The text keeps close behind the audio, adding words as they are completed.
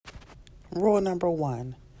Rule number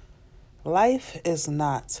one: life is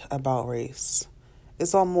not about race.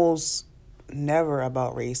 It's almost never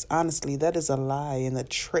about race. Honestly, that is a lie and a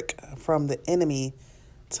trick from the enemy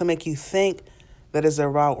to make you think that it's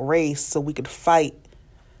about race so we could fight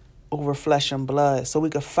over flesh and blood, so we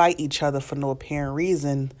could fight each other for no apparent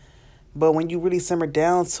reason. But when you really simmer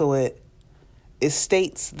down to it, it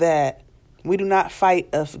states that we do not fight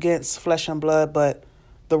against flesh and blood, but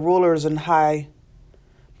the rulers in high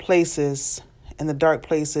places, in the dark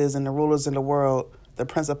places, and the rulers in the world, the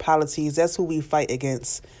principalities. That's who we fight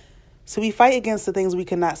against. So we fight against the things we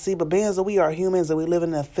cannot see, but being that we are humans and we live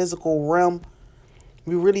in a physical realm,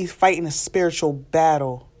 we really fight in a spiritual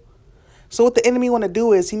battle. So what the enemy want to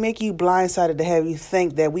do is he make you blindsided to have you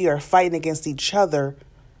think that we are fighting against each other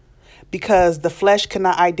because the flesh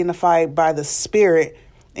cannot identify by the spirit,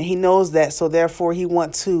 and he knows that. So therefore he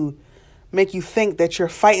wants to make you think that you're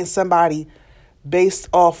fighting somebody based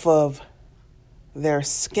off of their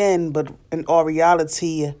skin, but in all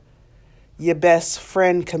reality, your best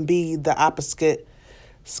friend can be the opposite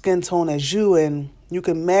skin tone as you, and you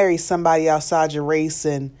can marry somebody outside your race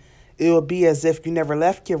and it will be as if you never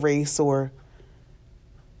left your race, or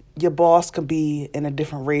your boss can be in a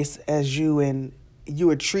different race as you and you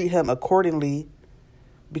would treat him accordingly,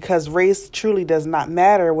 because race truly does not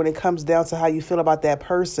matter when it comes down to how you feel about that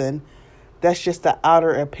person. That's just the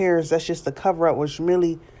outer appearance. That's just the cover up, which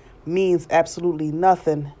really means absolutely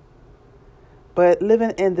nothing. But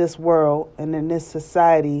living in this world and in this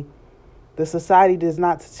society, the society does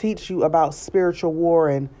not teach you about spiritual war,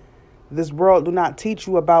 and this world do not teach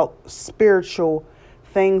you about spiritual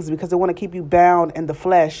things because they want to keep you bound in the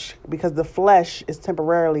flesh, because the flesh is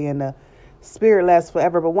temporarily and the spirit lasts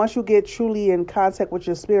forever. But once you get truly in contact with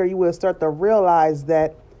your spirit, you will start to realize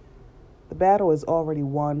that the battle is already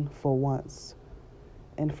won for once.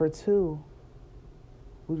 And for two,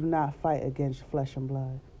 we do not fight against flesh and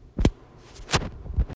blood.